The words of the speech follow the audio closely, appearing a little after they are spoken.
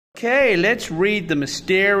Okay, let's read The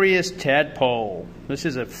Mysterious Tadpole. This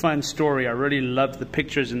is a fun story. I really love the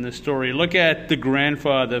pictures in this story. Look at the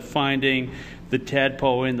grandfather finding the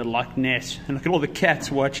tadpole in the Loch Ness. And look at all the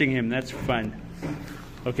cats watching him. That's fun.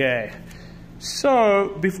 Okay,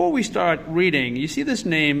 so before we start reading, you see this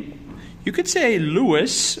name. You could say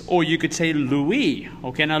Louis or you could say Louis.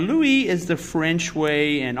 Okay, now Louis is the French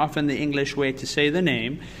way and often the English way to say the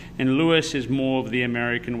name. And Louis is more of the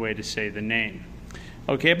American way to say the name.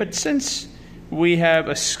 Okay, but since we have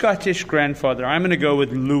a Scottish grandfather, I'm going to go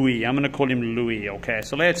with Louis. I'm going to call him Louis. Okay,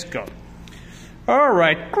 so let's go. All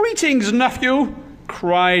right, greetings, nephew,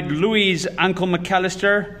 cried Louis's Uncle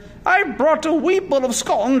McAllister. I brought a wee bit of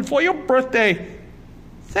Scotland for your birthday.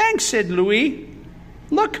 Thanks, said Louis.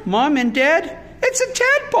 Look, Mom and Dad, it's a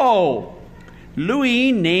tadpole.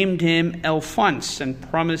 Louis named him Alphonse and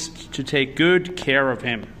promised to take good care of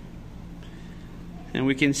him. And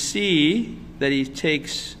we can see that he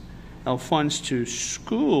takes Alphonse to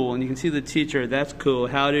school, and you can see the teacher. That's cool.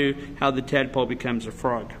 How the tadpole becomes a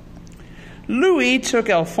frog. Louis took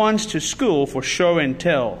Alphonse to school for show and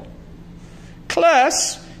tell.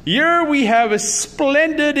 Class, here we have a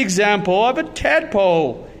splendid example of a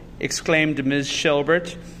tadpole, exclaimed Ms.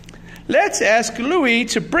 Shelbert. Let's ask Louis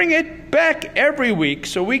to bring it back every week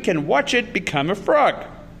so we can watch it become a frog.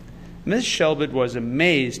 Ms. Shelbert was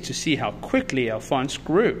amazed to see how quickly Alphonse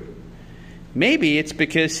grew. Maybe it's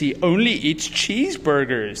because he only eats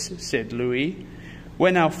cheeseburgers, said Louis.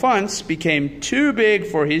 When Alphonse became too big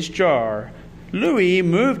for his jar, Louis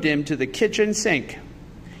moved him to the kitchen sink.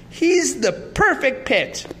 He's the perfect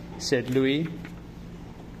pet, said Louis.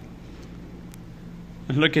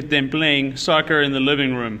 Look at them playing soccer in the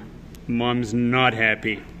living room. Mom's not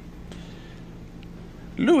happy.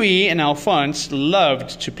 Louis and Alphonse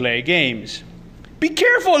loved to play games. Be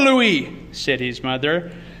careful, Louis, said his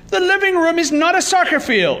mother. The living room is not a soccer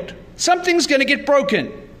field. Something's going to get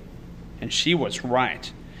broken. And she was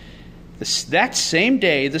right. That same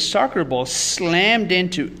day, the soccer ball slammed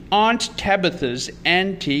into Aunt Tabitha's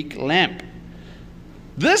antique lamp.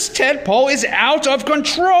 This tadpole is out of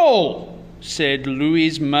control, said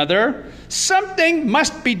Louis's mother. Something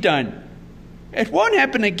must be done. It won't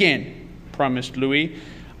happen again, promised Louis.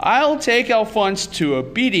 I'll take Alphonse to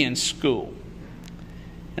obedience school.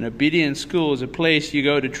 An obedience school is a place you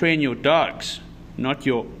go to train your dogs, not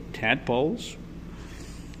your tadpoles.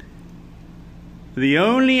 The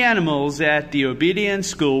only animals at the obedience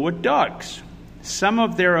school were dogs. Some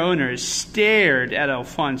of their owners stared at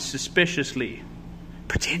Alphonse suspiciously.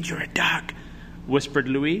 Pretend you're a dog, whispered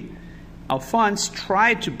Louis. Alphonse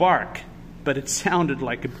tried to bark, but it sounded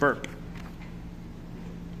like a burp.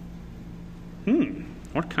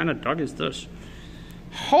 What kind of dog is this?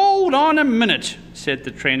 Hold on a minute, said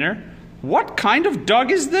the trainer. What kind of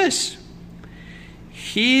dog is this?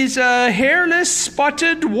 He's a hairless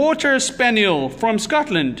spotted water spaniel from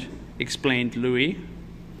Scotland, explained Louis.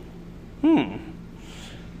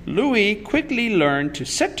 Louis quickly learned to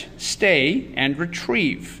sit, stay, and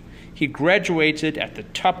retrieve. He graduated at the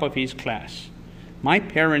top of his class. My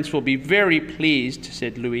parents will be very pleased,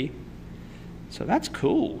 said Louis. So that's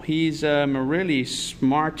cool. He's a really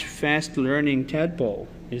smart, fast-learning tadpole.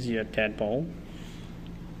 Is he a tadpole?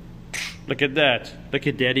 Look at that. Look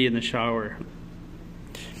at Daddy in the shower.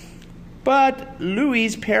 But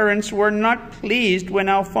Louis's parents were not pleased when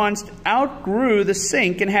Alphonse outgrew the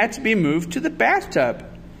sink and had to be moved to the bathtub.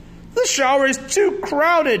 The shower is too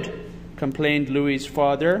crowded, complained Louis's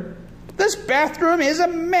father. This bathroom is a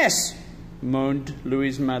mess, moaned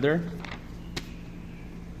Louis's mother.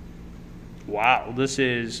 Wow, this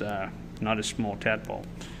is not a small tadpole.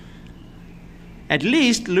 At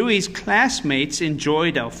least Louis's classmates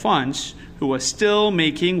enjoyed Alphonse, who was still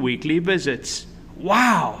making weekly visits.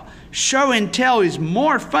 Wow, show and tell is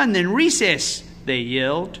more fun than recess, they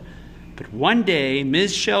yelled. But one day,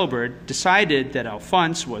 Ms. Shelbert decided that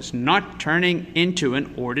Alphonse was not turning into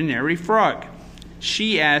an ordinary frog.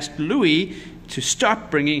 She asked Louis to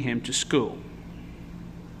stop bringing him to school.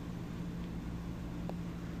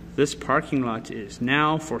 This parking lot is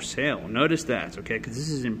now for sale. Notice that, okay, because this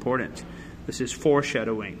is important. This is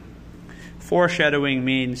foreshadowing. Foreshadowing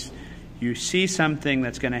means you see something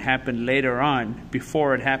that's going to happen later on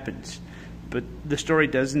before it happens. But the story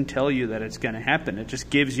doesn't tell you that it's going to happen. It just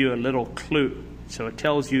gives you a little clue. So it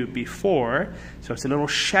tells you before. So it's a little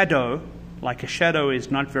shadow. Like a shadow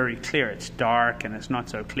is not very clear. It's dark and it's not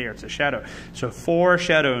so clear. It's a shadow. So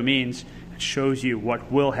foreshadow means it shows you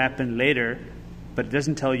what will happen later, but it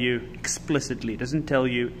doesn't tell you explicitly. It doesn't tell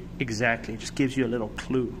you exactly. It just gives you a little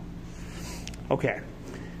clue. Okay.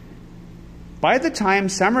 By the time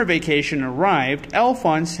summer vacation arrived,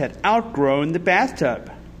 Alphonse had outgrown the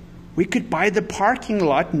bathtub. We could buy the parking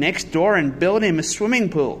lot next door and build him a swimming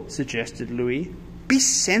pool, suggested Louis. Be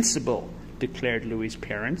sensible, declared Louis's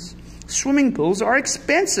parents. Swimming pools are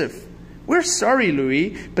expensive. We're sorry,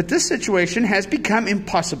 Louis, but this situation has become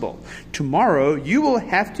impossible. Tomorrow you will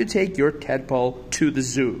have to take your tadpole to the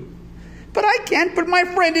zoo. But I can't put my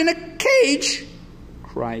friend in a cage,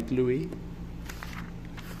 cried Louis.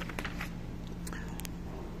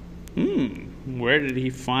 Where did he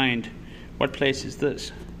find? What place is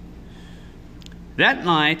this? That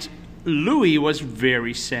night, Louis was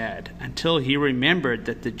very sad until he remembered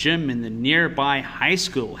that the gym in the nearby high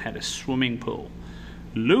school had a swimming pool.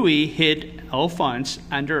 Louis hid Alphonse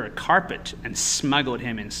under a carpet and smuggled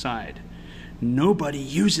him inside. Nobody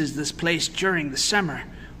uses this place during the summer,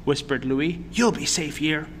 whispered Louis. You'll be safe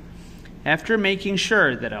here. After making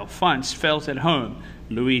sure that Alphonse felt at home,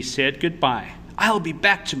 Louis said goodbye. I'll be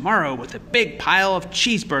back tomorrow with a big pile of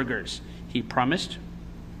cheeseburgers, he promised.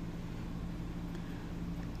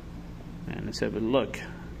 And let's have a look.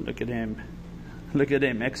 Look at him. Look at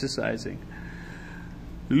him exercising.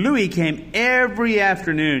 Louis came every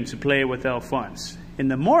afternoon to play with Alphonse. In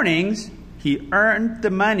the mornings, he earned the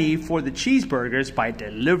money for the cheeseburgers by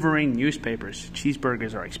delivering newspapers.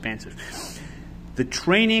 Cheeseburgers are expensive. The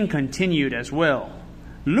training continued as well.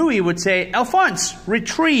 Louis would say, Alphonse,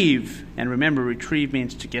 retrieve. And remember, retrieve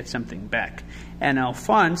means to get something back. And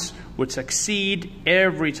Alphonse would succeed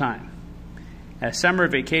every time. As summer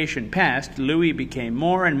vacation passed, Louis became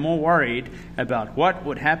more and more worried about what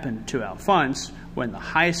would happen to Alphonse when the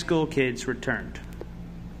high school kids returned.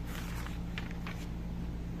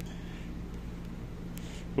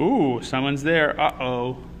 Ooh, someone's there.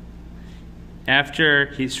 Uh-oh. After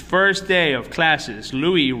his first day of classes,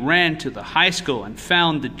 Louis ran to the high school and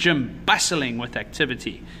found the gym bustling with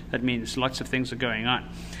activity. That means lots of things are going on.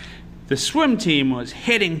 The swim team was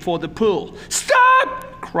heading for the pool.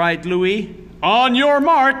 Stop! Cried Louis. On your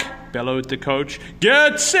mark, bellowed the coach.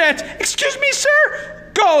 Get set! Excuse me,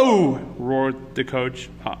 sir! Go! Roared the coach.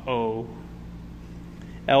 Uh-oh.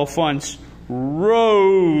 Alphonse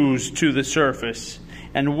rose to the surface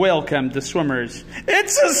and welcomed the swimmers.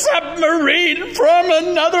 It's a submarine from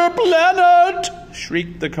another planet,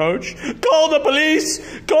 shrieked the coach. Call the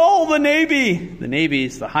police! Call the Navy! The Navy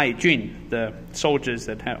is the Haijun, the soldiers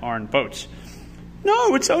that are on boats.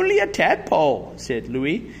 No, it's only a tadpole, said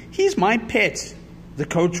Louis. He's my pet. The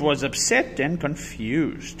coach was upset and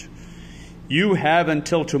confused. You have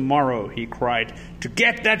until tomorrow, he cried, to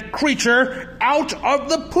get that creature out of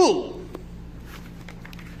the pool.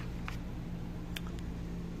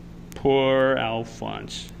 Poor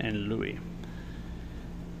Alphonse and Louis.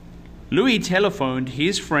 Louis telephoned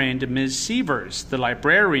his friend Ms. Severs, the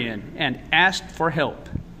librarian, and asked for help.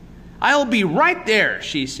 I'll be right there,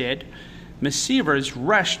 she said. Miss Severs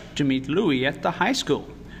rushed to meet Louis at the high school.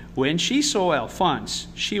 When she saw Alphonse,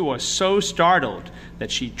 she was so startled that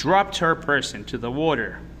she dropped her purse into the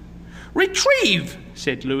water. Retrieve,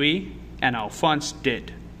 said Louis, and Alphonse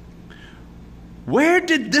did. Where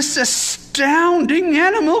did this astounding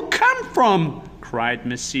animal come from? Cried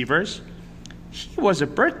Miss Severs. He was a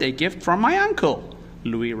birthday gift from my uncle,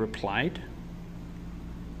 Louis replied.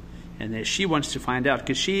 And then she wants to find out,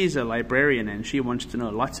 because she's a librarian and she wants to know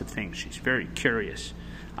lots of things. She's very curious.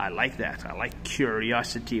 I like that. I like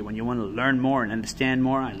curiosity. When you want to learn more and understand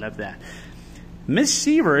more, I love that. Miss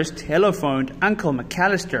Severs telephoned Uncle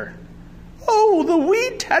McAllister. Oh, the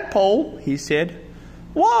wee tadpole, he said.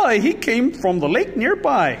 Why, he came from the lake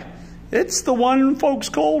nearby. It's the one folks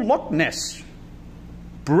call Loch Ness.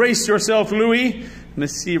 Brace yourself, Louis,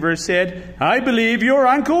 Miss Severs said. I believe your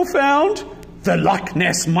uncle found the Loch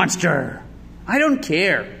Ness monster. I don't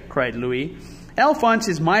care, cried Louis. Alphonse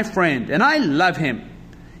is my friend, and I love him.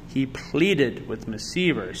 He pleaded with Miss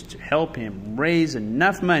Severs to help him raise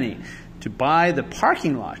enough money to buy the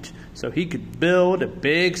parking lot so he could build a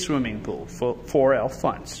big swimming pool for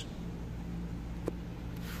Alphonse.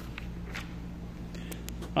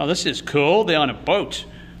 Oh, this is cool. They're on a boat.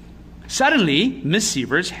 Suddenly, Miss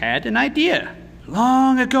Severs had an idea.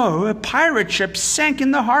 Long ago, a pirate ship sank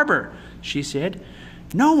in the harbor, she said.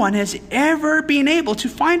 No one has ever been able to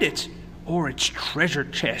find it or its treasure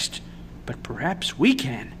chest, but perhaps we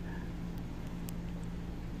can.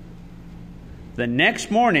 The next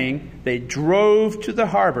morning, they drove to the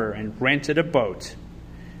harbor and rented a boat.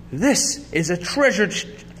 This is a treasure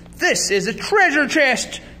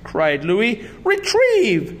chest, cried Louis.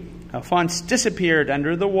 Retrieve! Alphonse disappeared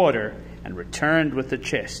under the water and returned with the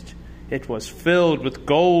chest. It was filled with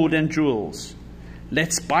gold and jewels.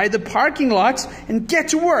 Let's buy the parking lot and get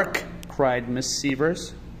to work, cried Miss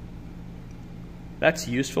Severs. That's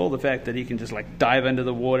useful, the fact that he can just like dive under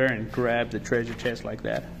the water and grab the treasure chest like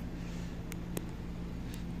that.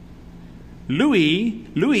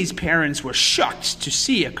 Louis's parents were shocked to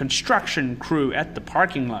see a construction crew at the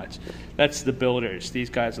parking lot. That's the builders. These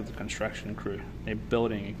guys are the construction crew. They're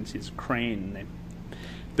building. You can see it's a crane. They're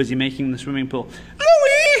busy making the swimming pool.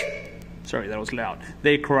 Louis! Sorry, that was loud.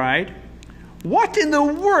 They cried. What in the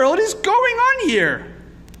world is going on here?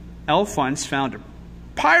 Alphonse found a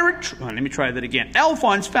pirate... let me try that again.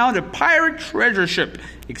 Alphonse found a pirate treasure ship,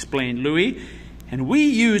 explained Louis. And we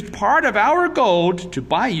used part of our gold to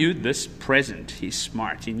buy you this present. He's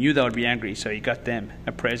smart. He knew they would be angry, so he got them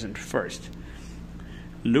a present first.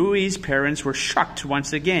 Louis's parents were shocked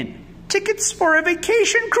once again. Tickets for a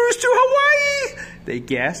vacation cruise to Hawaii! They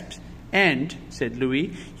gasped. And, said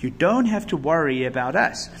Louis, you don't have to worry about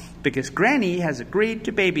us, because Granny has agreed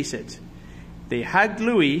to babysit. They hugged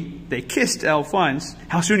Louis. They kissed Alphonse.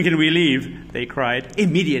 How soon can we leave? They cried.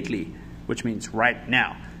 Immediately, which means right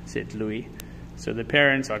now, said Louis. So the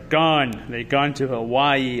parents are gone. They've gone to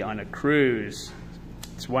Hawaii on a cruise.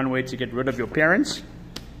 It's one way to get rid of your parents.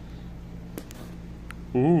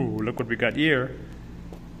 Ooh, look what we got here.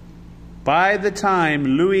 By the time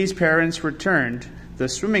Louis's parents returned, the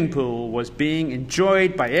swimming pool was being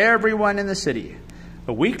enjoyed by everyone in the city.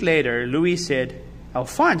 A week later, Louis said,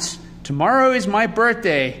 Alphonse, tomorrow is my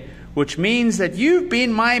birthday, which means that you've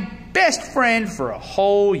been my best friend for a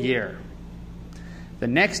whole year. The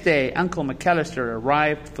next day, Uncle McAllister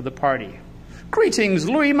arrived for the party. Greetings,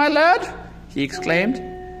 Louis, my lad, he exclaimed.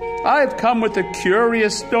 I've come with a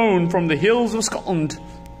curious stone from the hills of Scotland.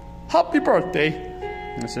 Happy birthday.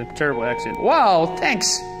 That's a terrible accent. Wow,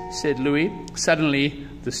 thanks, said Louis. Suddenly,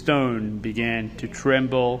 the stone began to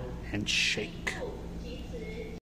tremble and shake.